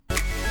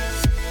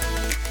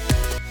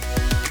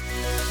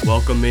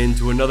Welcome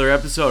into another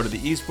episode of the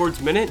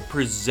Esports Minute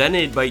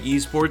presented by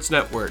Esports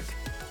Network.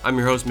 I'm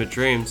your host, Mitch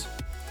Dreams.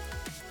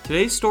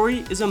 Today's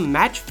story is a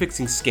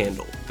match-fixing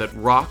scandal that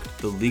rocked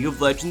the League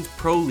of Legends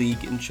Pro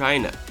League in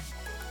China.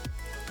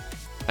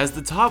 As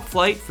the top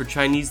flight for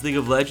Chinese League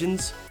of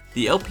Legends,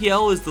 the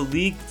LPL is the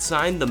league that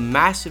signed the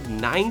massive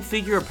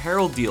 9-figure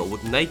apparel deal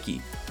with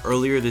Nike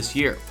earlier this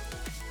year.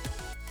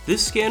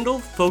 This scandal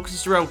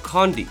focuses around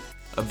Condi,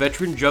 a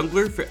veteran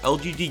jungler for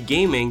LGD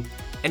Gaming,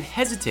 and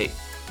Hesitate,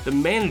 the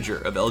manager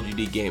of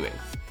LGD Gaming.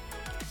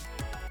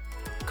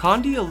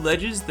 Condi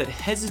alleges that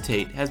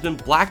Hesitate has been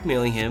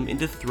blackmailing him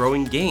into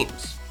throwing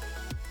games.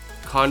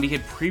 Condi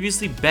had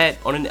previously bet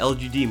on an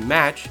LGD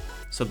match,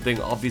 something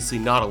obviously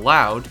not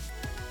allowed,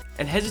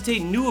 and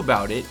Hesitate knew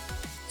about it,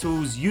 so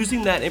was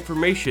using that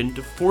information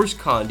to force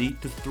Condi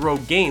to throw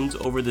games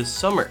over this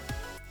summer.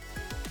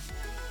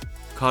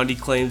 Condi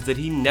claims that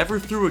he never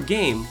threw a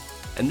game,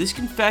 and this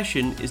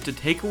confession is to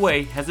take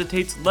away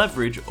Hesitate's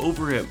leverage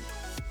over him.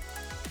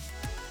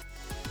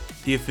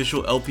 The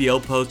official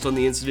LPL post on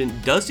the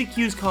incident does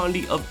accuse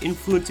Condi of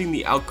influencing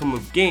the outcome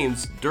of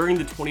games during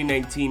the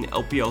 2019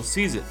 LPL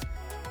season,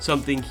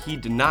 something he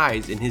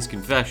denies in his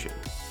confession.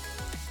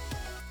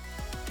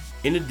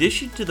 In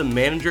addition to the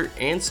manager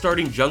and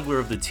starting jungler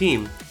of the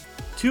team,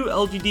 2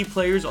 LGD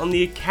players on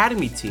the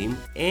academy team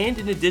and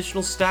an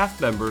additional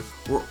staff member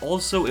were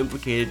also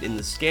implicated in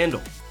the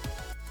scandal.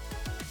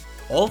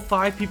 All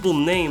 5 people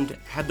named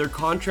had their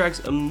contracts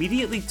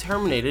immediately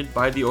terminated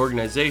by the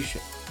organization.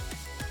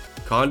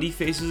 Condi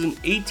faces an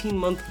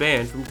 18-month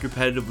ban from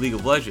competitive League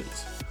of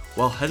Legends,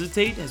 while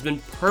Hesitate has been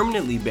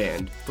permanently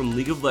banned from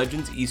League of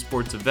Legends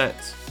esports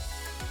events.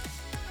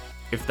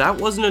 If that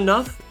wasn't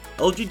enough,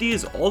 LGD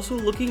is also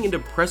looking into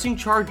pressing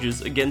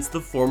charges against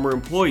the former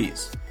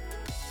employees.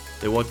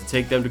 They want to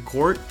take them to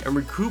court and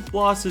recoup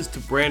losses to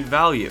brand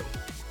value.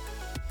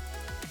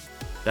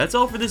 That's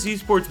all for this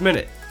Esports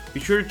Minute. Be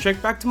sure to check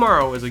back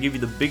tomorrow as I give you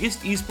the biggest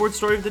esports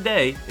story of the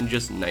day in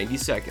just 90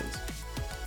 seconds.